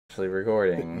Actually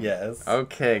recording. Yes.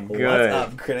 Okay, good. What's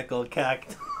up, critical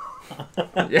cact?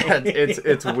 Yeah,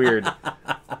 it's weird.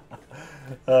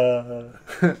 Yeah,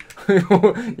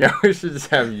 we should just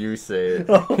have you say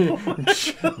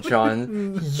it.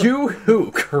 John, you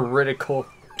who critical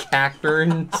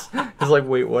cacturns? It's like,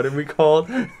 wait, what are we called?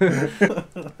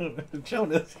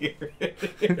 Jonas here.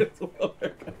 Here's what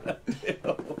we're gonna do.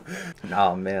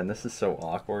 Oh man, this is so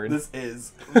awkward. This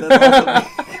is. That's also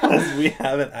because we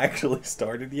haven't actually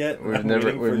started yet. We've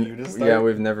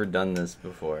never done this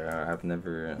before. I've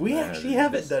never. We actually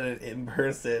haven't done an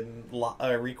in-person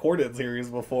recorded series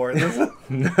before.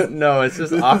 No, it's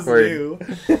just awkward.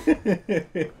 This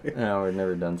No, we've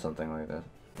never done something like that.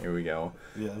 Here we go.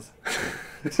 Yes.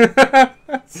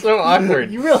 So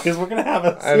awkward. You realize we're gonna have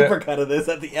a supercut of this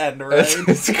at the end, right?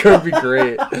 It's gonna be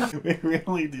great. We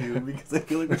really do, because I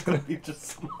feel like there's gonna be just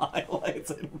some highlights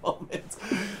and moments.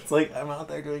 It's like I'm out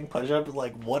there doing push-ups.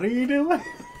 Like, what are you doing?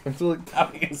 I'm still like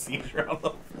having a seizure on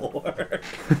the floor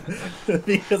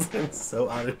because I'm so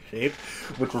out of shape,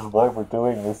 which is why we're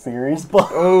doing this series. But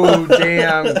oh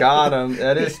damn, got him.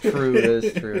 That is true. That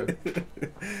is true.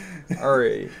 All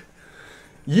right.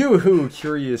 Yoo-hoo,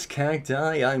 curious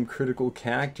cacti, I'm Critical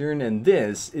Cacturn, and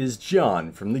this is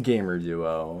John from the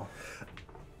GamerDuo.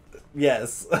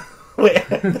 Yes. Wait.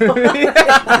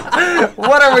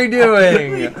 What are we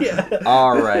doing? Yeah.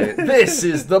 Alright, this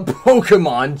is the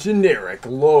Pokemon generic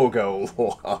logo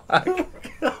lock. I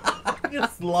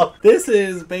just love this.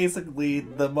 Is basically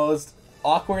the most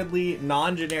awkwardly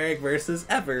non-generic versus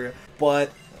ever, but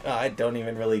I don't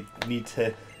even really need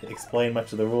to explain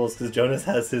much of the rules because Jonas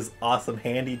has his awesome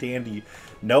handy dandy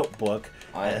notebook.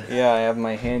 Yeah, I have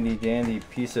my handy dandy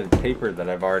piece of paper that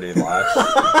I've already lost.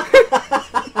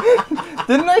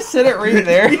 Didn't I set it right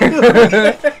there?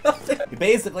 You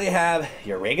basically have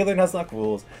your regular Nuzlocke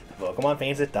rules. The Pokemon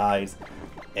faints, it dies.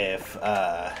 If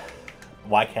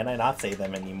why can't I not say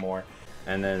them anymore?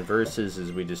 And then versus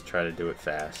is we just try to do it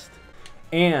fast.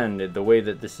 And the way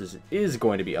that this is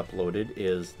going to be uploaded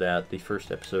is that the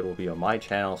first episode will be on my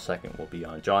channel, second will be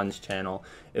on John's channel.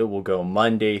 It will go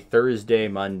Monday, Thursday,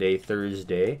 Monday,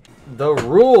 Thursday. The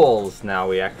rules! Now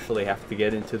we actually have to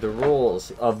get into the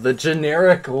rules of the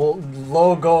generic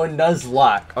logo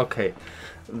Nuzlocke. Okay,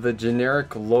 the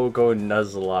generic logo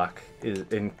Nuzlocke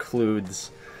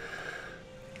includes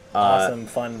awesome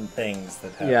fun things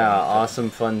that happen. Yeah, awesome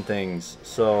fun things.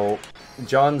 So,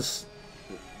 John's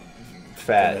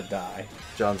fat.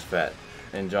 John's fat,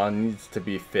 and John needs to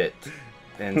be fit,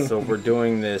 and so we're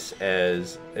doing this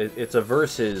as it's a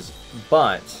versus,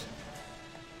 but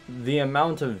the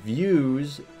amount of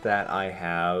views that I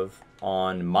have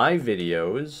on my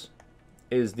videos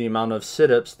is the amount of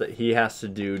sit-ups that he has to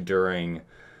do during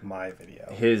my video,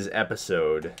 his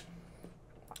episode,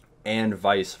 and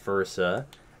vice versa.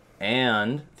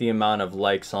 And the amount of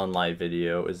likes on live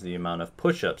video is the amount of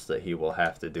push-ups that he will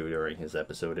have to do during his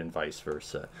episode and vice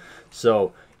versa.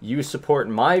 So you support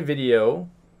my video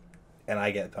and I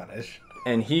get punished.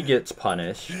 And he gets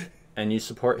punished. And you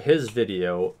support his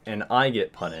video and I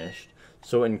get punished.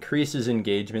 So it increases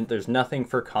engagement. There's nothing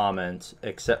for comments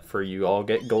except for you all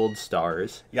get gold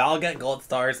stars. Y'all get gold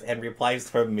stars and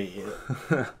replies from me.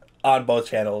 On both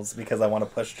channels, because I want to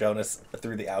push Jonas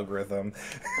through the algorithm.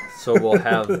 So we'll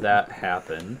have that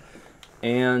happen.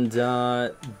 And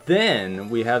then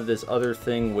we have this other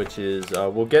thing, which is,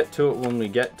 we'll get to it when we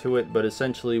get to it, but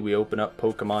essentially we open up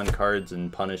Pokemon cards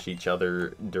and punish each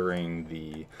other during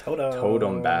the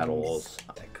totem battles.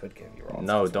 I could give you Ralts.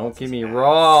 No, don't give me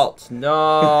Ralts.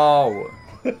 No.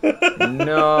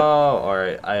 No.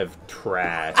 Alright, I have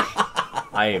trash.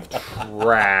 I have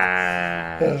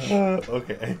trash.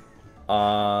 Okay.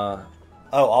 Oh,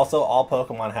 also, all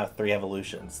Pokemon have 3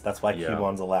 evolutions. That's why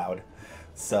Cubone's allowed.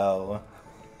 So...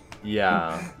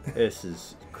 yeah, this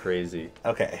is crazy.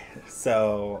 Okay,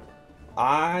 so...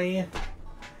 I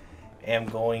am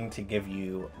going to give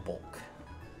you Bulk.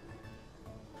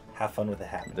 Have fun with the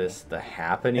happening. The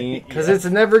happening? Because it's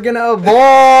never gonna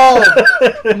evolve!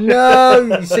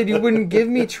 No! You said you wouldn't give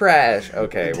me trash.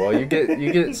 Okay, well, you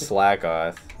get slack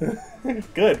off.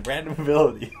 Good, random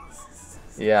ability.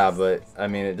 Yeah, but, I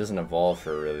mean, it doesn't evolve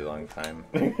for a really long time.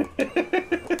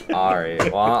 Alright,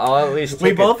 well, I'll at least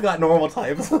we both got normal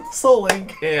types. Soul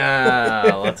Link.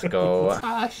 Yeah, let's go.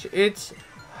 Gosh, it's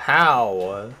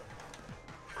how?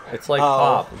 It's like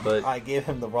Pop, but... I gave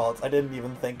him the Ralts. I didn't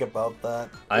even think about that.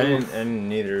 I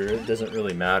didn't either. It doesn't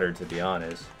really matter, to be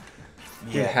honest.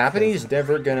 Yeah, Happeny's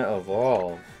never gonna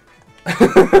evolve.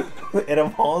 It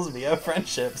evolves via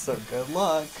friendship, so good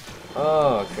luck.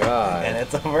 Oh, God. And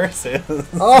it's a versus.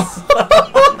 Oh!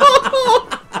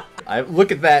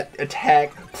 Look at that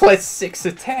attack. +6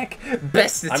 attack.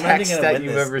 Best attack stat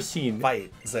you've ever seen.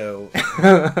 Fight, so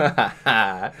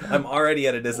I'm already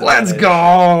at a disadvantage. Let's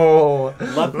go!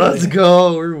 Luckily. Let's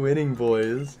go! We're winning,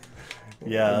 boys.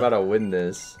 Yeah. We're about to win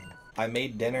this. I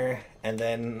made dinner, and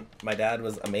then my dad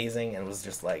was amazing and was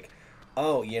just like,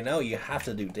 oh, you know, you have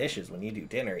to do dishes when you do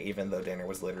dinner, even though dinner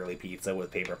was literally pizza with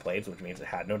paper plates, which means it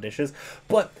had no dishes.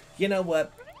 But you know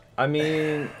what? I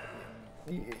mean,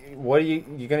 what are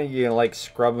you gonna like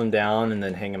scrub them down and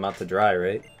then hang them out to dry,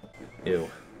 right? Ew.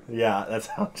 Yeah, that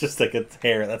sounds just like a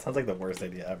tear. That sounds like the worst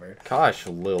idea ever. Gosh,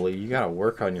 Lily, you gotta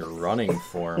work on your running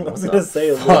form. I was gonna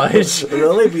say,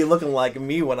 Lily be looking like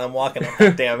me when I'm walking up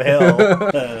that damn hill.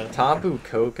 Tapu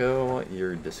Koko,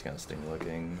 you're disgusting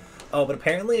looking. Oh, but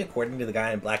apparently, according to the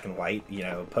guy in black and white, you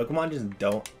know, Pokemon just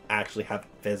don't actually have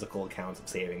physical accounts of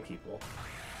saving people.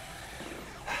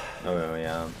 Oh,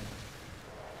 yeah.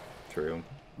 True.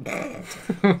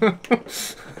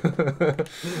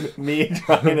 Me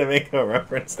trying to make a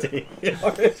reference to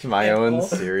It's my own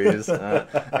series.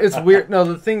 It's weird. No,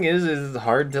 the thing is it's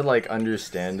hard to, like,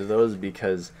 understand those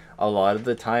because a lot of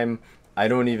the time I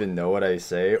don't even know what I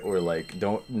say or, like,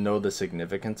 don't know the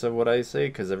significance of what I say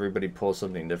because everybody pulls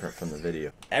something different from the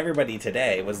video. Everybody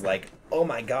today was like, oh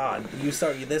my god, this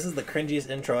is the cringiest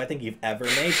intro I think you've ever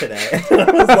made today. And I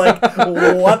was like,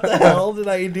 what the hell did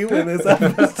I do in this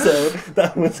episode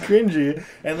that was cringy?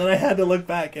 And then I had to look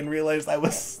back and realize I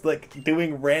was, like,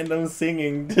 doing random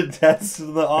singing to test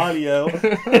the audio.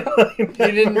 You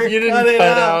didn't cut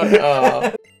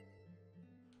out.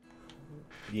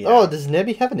 Yeah. Oh, does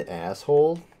Nebby have an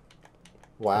asshole?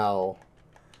 Wow.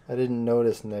 I didn't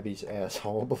notice Nebby's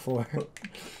asshole before.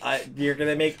 You're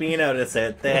gonna make me notice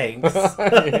it. Thanks.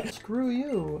 Screw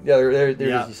you. Yeah, there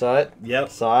Yeah. you saw it? Yep.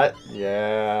 Saw it?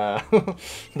 Yeah.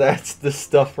 That's the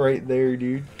stuff right there,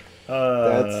 dude.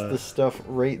 That's the stuff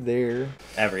right there.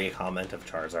 Every comment of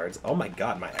Charizard's, oh my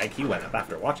god, my IQ went up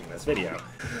after watching this video.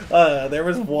 There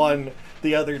was one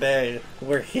the other day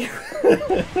where he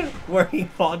where he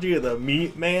called you the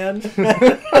meat man.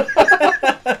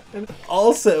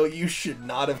 Also, you should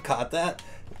not have caught that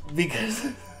because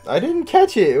I didn't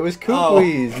catch it. It was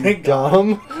Kooplies, you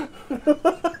dumb.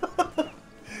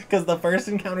 Because the first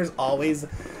encounter is always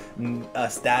a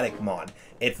static mon.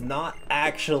 It's not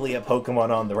actually a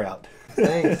Pokemon on the route.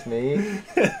 Thanks, mate.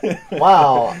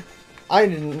 Wow. I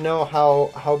didn't know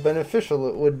how beneficial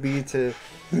it would be to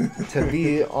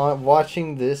be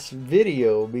watching this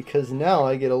video because now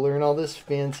I get to learn all this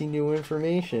fancy new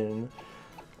information.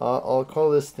 I'll call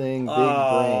this thing Big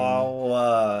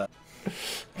Brain.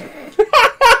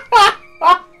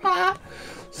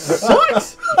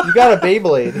 Sucks! You got a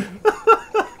Beyblade.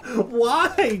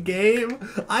 Why, game?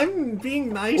 I'm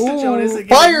being nice to Ooh, Jonas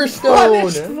again. Firestone!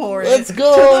 Punished for Let's it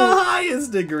go! to the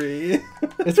highest degree.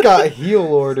 It's got heal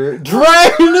order.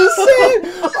 Dragon Ascent!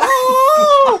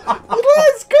 Oh!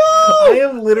 Let's go! I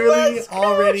am literally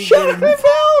already getting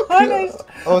punished.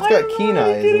 Oh, it's got Keen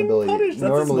already Eyes getting ability. punished.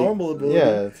 That's its normal ability.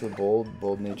 Yeah, it's a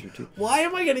bold nature too. Why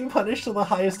am I getting punished to the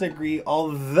highest degree?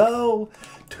 Although,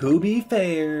 to be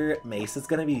fair, Mace is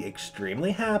going to be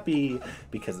extremely happy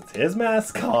because it's his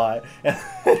mascot, and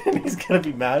he's going to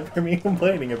be mad for me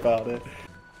complaining about it.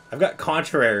 I've got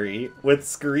Contrary with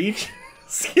Screech,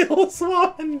 Skill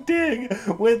Swap, and Dig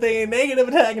with a negative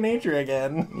attack nature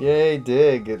again. Yay,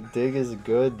 Dig. Dig is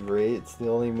good, right? It's the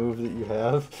only move that you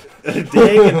have. Dig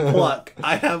and Pluck.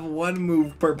 I have one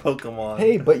move per Pokemon.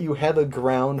 Hey, but you have a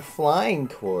ground flying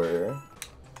core.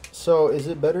 So, is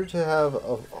it better to have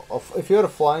if you had a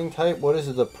flying type, what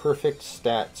is the perfect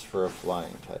stats for a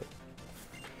flying type?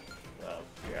 Oh,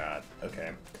 God.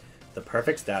 Okay. The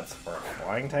perfect stats for a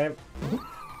flying type?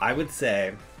 I would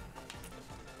say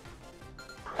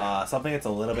something that's a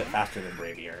little bit faster than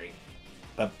Braviary.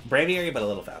 But Braviary, but a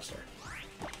little faster.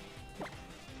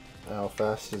 How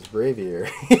fast is Braviary?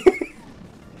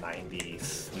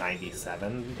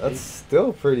 97? That's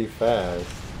still pretty fast.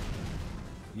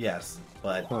 Yes,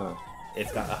 but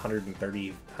it's got 130,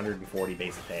 140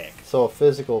 base attack. So a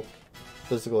physical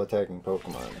attacking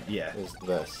Pokemon is the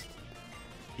best.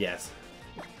 Yes.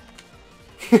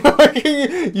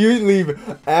 You leave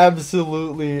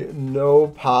absolutely no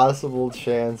possible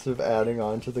chance of adding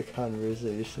on to the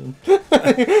conversation.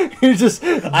 You just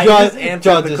I just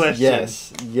answered the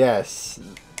question. Yes.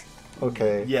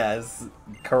 Okay. Yes,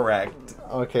 correct.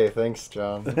 Okay, thanks,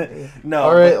 John. No.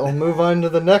 All right, we'll move on to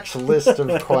the next list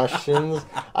of questions.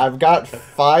 I've got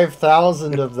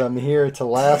 5,000 of them here to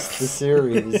last the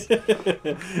series.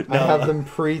 I have them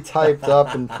pre-typed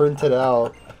up and printed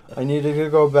out. I needed to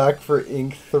go back for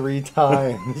ink 3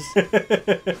 times.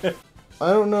 I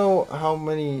don't know how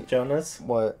many... Jonas?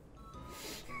 What?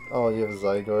 Oh, you have a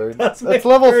Zygarde. That's my It's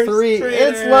level first 3. trainer.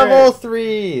 It's level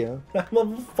 3. I'm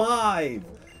level 5.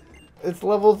 It's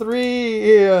level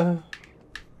 3. You're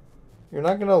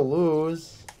not gonna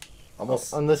lose.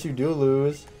 Almost. Unless you do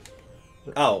lose.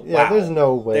 Oh, Yeah, wow. there's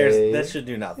no way. That should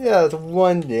do nothing. Yeah, it's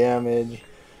 1 damage.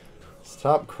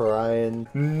 Stop crying.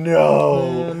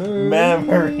 No!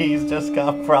 Memories just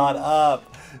got brought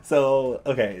up. So,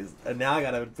 okay, now I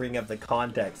gotta bring up the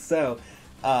context. So,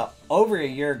 over a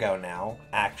year ago now,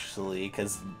 actually,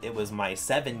 because it was my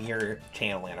 7-year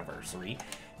channel anniversary,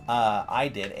 I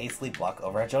did a sleep block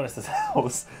over at Jonas's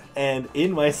house. And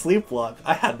in my sleep block,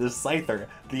 I had this Scyther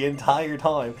the entire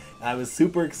time. And I was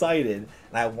super excited,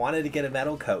 and I wanted to get a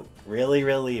metal coat really,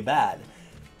 really bad.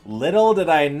 Little did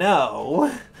I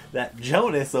know that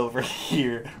Jonas over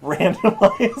here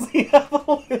randomized the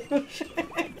evolutions.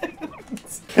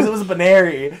 Because it was a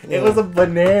binary. It was a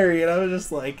binary, and I was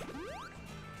just like...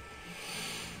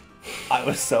 I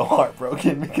was so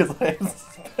heartbroken because I had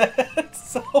spent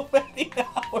so many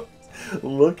hours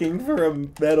looking for a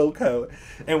metal coat.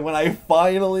 And when I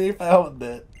finally found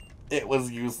it, it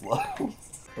was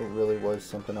useless. It really was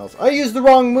something else. I used the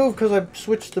wrong move because I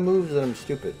switched the moves and I'm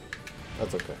stupid.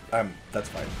 That's okay. That's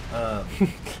fine.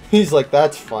 He's like,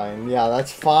 that's fine. Yeah,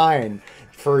 that's fine.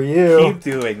 For you. Keep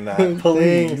doing that,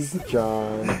 please. Thanks,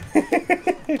 John.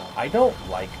 I don't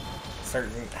like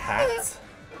certain hats,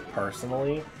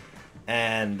 personally.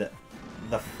 And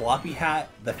the floppy hat,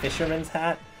 the fisherman's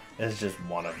hat, is just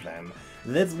one of them.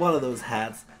 It's one of those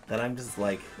hats that I'm just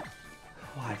like,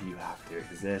 why do you have to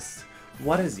exist?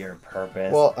 What is your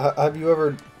purpose? Well, have you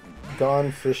ever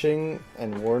gone fishing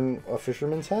and worn a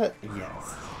fisherman's hat?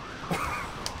 Yes.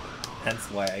 Hence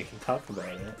why I can talk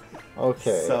about it.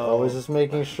 Okay, So, I was just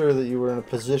making sure that you were in a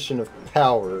position of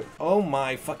power. oh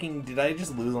my fucking, did I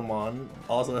just lose them on?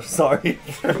 Also, sorry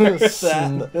for that.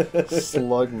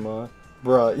 Slugma.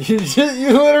 Bruh, you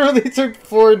literally took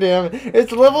 4 damage.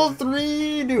 It's level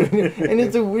 3, dude, and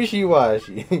it's a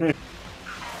wishy-washy.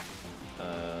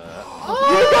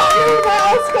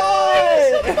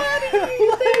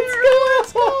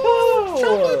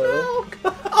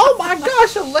 Oh my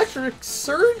gosh, electric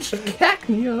surge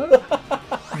Cacnea.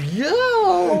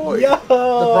 Yo! Yo! The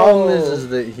problem is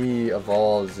that he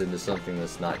evolves into something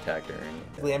that's not Cacnea.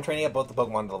 I'm training up both the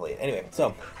Pokemon to the late. Anyway,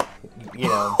 so, you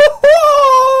know.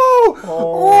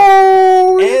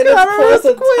 Oh! And He's got it's plus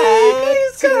Earthquake! attack,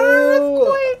 He's got too.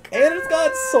 Earthquake! And it's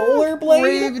got Solar Blade!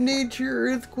 Brave Nature,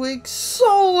 Earthquake,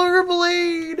 Solar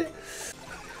Blade!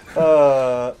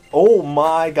 Oh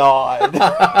my god.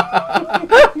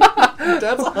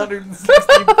 That's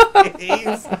 160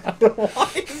 days.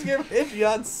 Why is your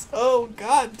Pidgeot so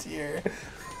god tier?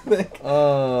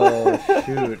 Oh,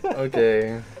 shoot.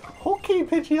 Okay. Okay,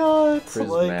 Pidgeot.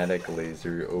 Prismatic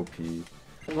laser OP.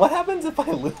 What happens if I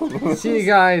lose? See you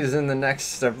guys in the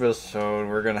next episode.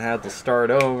 We're gonna have to start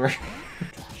over.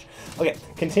 Okay,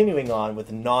 continuing on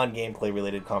with non-gameplay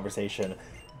related conversation.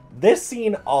 This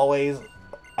scene always,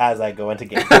 as I go into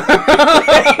game.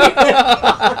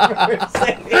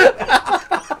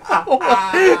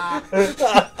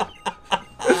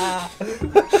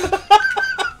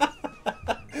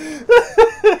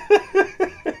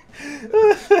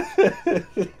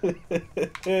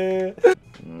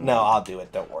 No, I'll do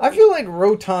it, don't worry. I feel like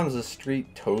Rotom's a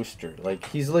street toaster. Like,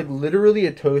 he's like literally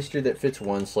a toaster that fits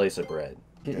 1 slice of bread.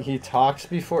 He talks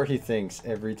before he thinks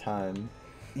every time.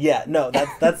 Yeah, no,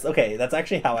 that's okay. That's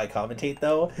actually how I commentate,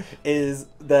 though, is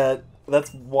that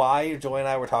that's why Joy and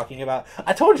I were talking about...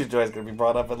 I told you Joy's going to be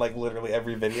brought up in, like, literally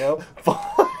every video, but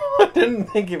I didn't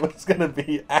think it was going to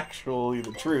be actually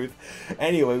the truth.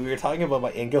 Anyway, we were talking about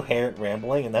my incoherent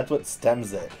rambling, and that's what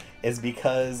stems it, is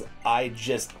because I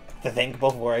just think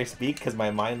before I speak, because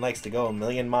my mind likes to go a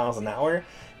million miles an hour,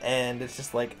 and it's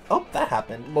just like, oh, that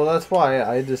happened. Well, that's why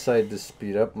I decided to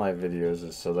speed up my videos,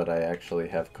 is so that I actually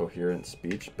have coherent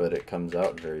speech, but it comes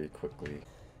out very quickly.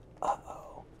 Uh-oh.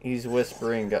 He's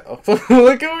whispering. Oh, look how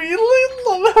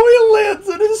love how he lands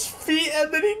on his feet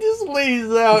and then he just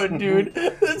lays out, dude.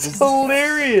 That's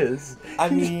hilarious. I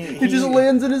mean, he just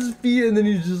lands on his feet and then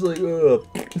he's just like, ugh.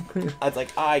 It's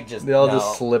like, They all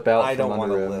just slip out I from don't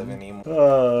want to under him. live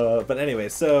anymore. But anyway,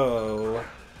 so...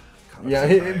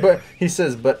 Yeah, but he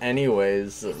says, but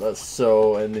anyways,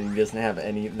 so, and then he doesn't have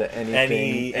anything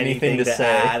to say.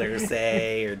 Add or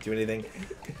say or do anything.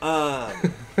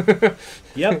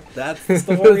 Yep, that's the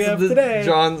story of today.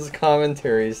 John's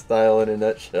commentary style in a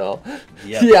nutshell.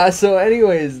 Yep. Yeah, so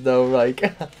anyways, though,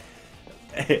 like...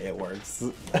 it works.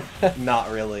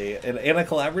 Not really. In a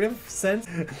collaborative sense.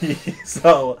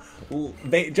 So,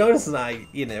 Jonas and I,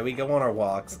 you know, we go on our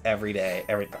walks every day.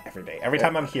 Every day. Every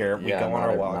time I'm here, we go on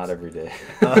our walks. Not every day.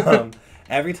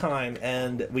 Every time,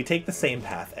 and we take the same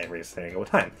path every single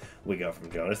time. We go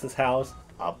from Jonas's house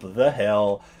up the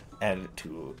hill and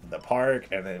to the park,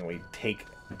 and then we take,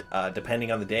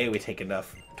 depending on the day, we take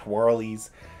enough twirlies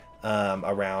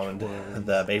around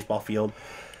the baseball field.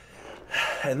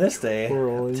 And this day,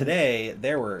 today,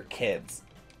 there were kids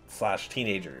 /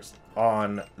 teenagers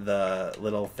on the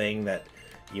little thing that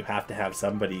you have to have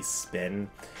somebody spin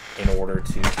in order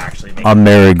to actually make a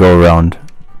merry-go-round.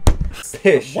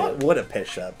 What would a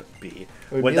push-up be?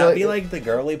 Would that be like the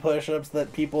girly push-ups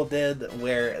that people did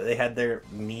where they had their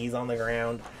knees on the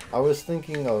ground? I was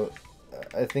thinking of,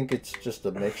 I think it's just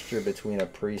a mixture between a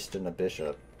priest and a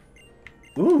bishop.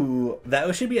 Ooh,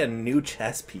 that should be a new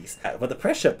chess piece. What the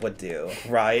push-up would do,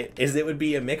 right, is it would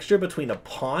be a mixture between a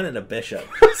pawn and a bishop.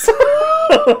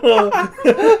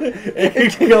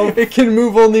 It can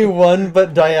move only one,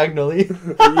 but diagonally.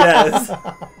 Yes.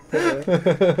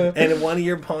 And one of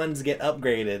your pawns get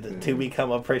upgraded to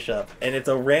become a push-up, and it's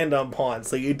a random pawn,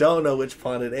 so you don't know which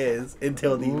pawn it is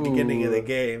until the beginning of the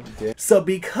game. So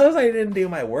because I didn't do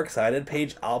my works cited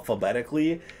page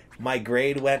alphabetically, my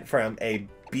grade went from a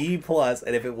B+,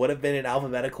 and if it would have been in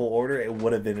alphabetical order, it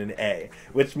would have been an A,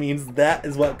 which means that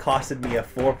is what costed me a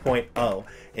 4.0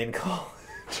 in college.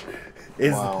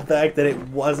 Is the fact that it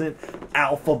wasn't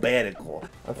alphabetical.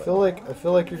 I feel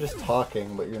like you're just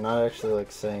talking, but you're not actually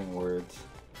like saying words.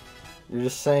 You're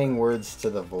just saying words to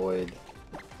the void.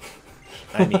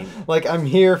 I mean, like, I'm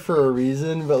here for a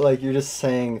reason, but like you're just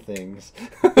saying things.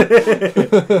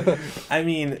 I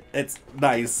mean, it's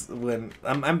nice when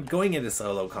I'm going into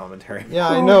solo commentary. Yeah,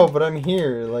 I know, but I'm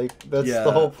here. Like, that's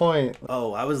the whole point.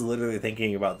 Oh, I was literally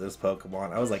thinking about this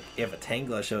Pokemon. I was like, if a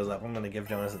Tangela shows up, I'm gonna give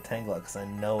Jonas a Tangela because I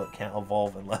know it can't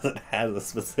evolve unless it has a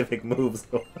specific move.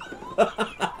 So.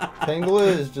 Tangela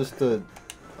is just a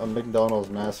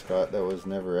McDonald's mascot that was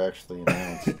never actually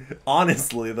announced.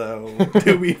 Honestly, though,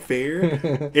 to be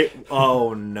fair,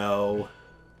 oh no.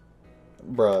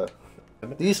 Bruh.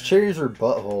 These chairs are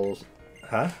buttholes.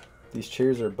 Huh? These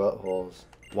chairs are buttholes.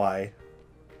 Why?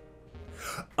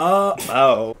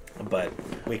 Oh. But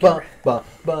we can...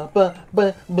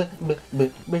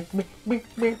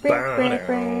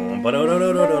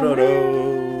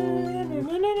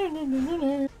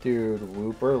 Dude,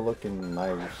 Whooper looking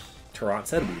nice. Tarant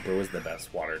said Weeper was the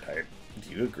best water type.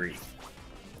 Do you agree?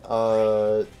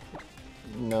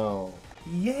 No.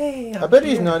 Yay! I bet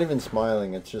he's not even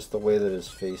smiling. It's just the way that his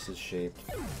face is shaped.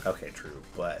 Okay, true,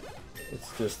 but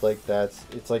it's just like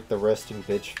it's like the resting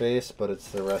bitch face, but it's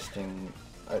the resting,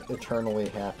 eternally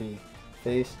happy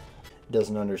face.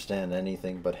 Doesn't understand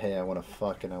anything, but hey, I want to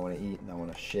fuck and I want to eat and I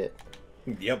want to shit.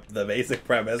 Yep, the basic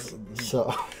premise.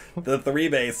 So, the 3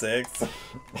 basics.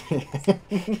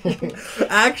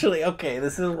 Actually, okay,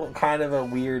 this is kind of a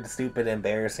weird, stupid,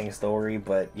 embarrassing story,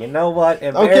 but you know what?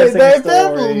 Embarrassing that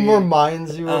story.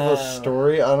 reminds you of a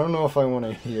story. I don't know if I want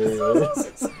to hear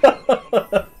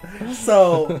it.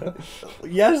 So,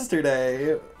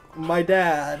 yesterday, my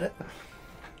dad...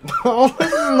 Oh,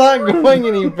 this is not going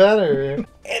any better.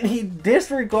 And he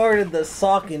disregarded the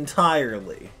sock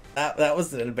entirely. That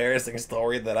was an embarrassing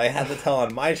story that I had to tell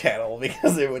on my channel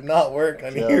because it would not work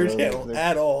on your channel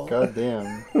at all. God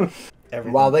damn.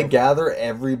 While they gather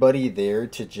everybody there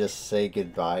to just say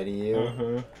goodbye to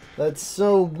you. That's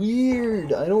so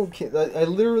weird. I don't care. I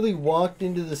literally walked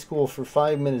into the school for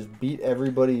 5 minutes, beat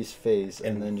everybody's face,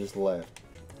 and then just left.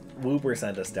 Whooper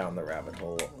sent us down the rabbit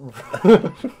hole.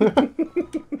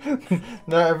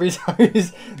 Now every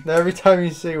time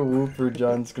you say Whooper,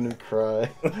 John's gonna cry.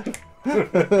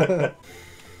 I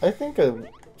think a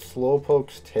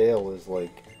Slowpoke's tail is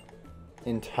like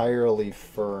entirely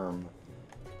firm.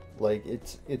 Like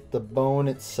the bone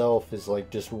itself is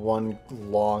like just one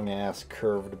long ass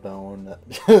curved bone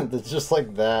that's just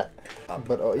like that.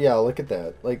 But yeah, look at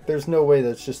that. Like there's no way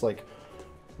that's just like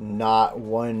not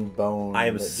one bone. I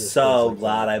am so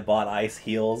glad I bought ice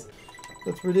heels.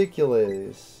 That's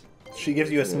ridiculous. She gives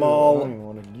you a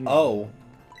small... Oh.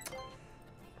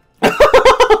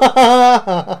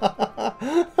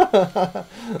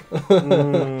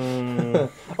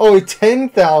 Oh,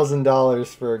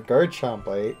 $10,000 for a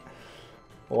Garchompite.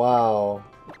 Wow.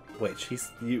 Wait,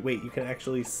 wait, you can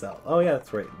actually sell. Oh yeah,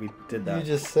 that's right. We did that. You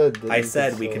just said that. I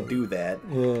said we could do that.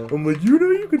 Yeah. I'm like, you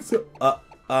know, you can sell.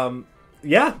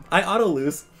 Yeah, I auto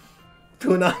lose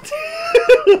to a not.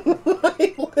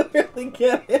 I literally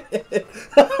get it.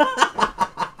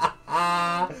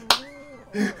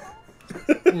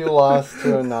 You lost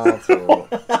to a Natsu.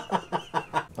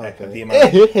 Okay. The amount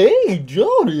Hey,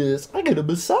 Jonas, I got a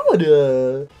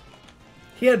masada.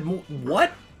 he had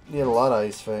what? He had a lot of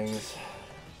ice fangs.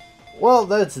 Well,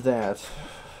 that's that.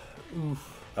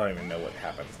 Oof. I don't even know what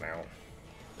happens now.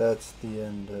 That's the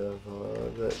end of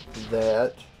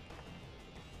that.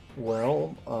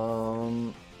 Well,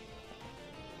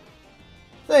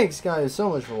 thanks guys so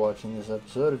much for watching this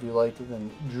episode. If you liked it,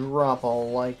 then drop a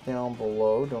like down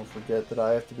below. Don't forget that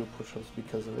I have to do push-ups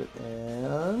because of it.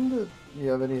 And you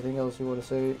have anything else you want to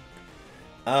say?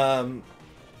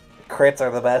 Crits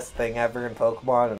are the best thing ever in Pokemon.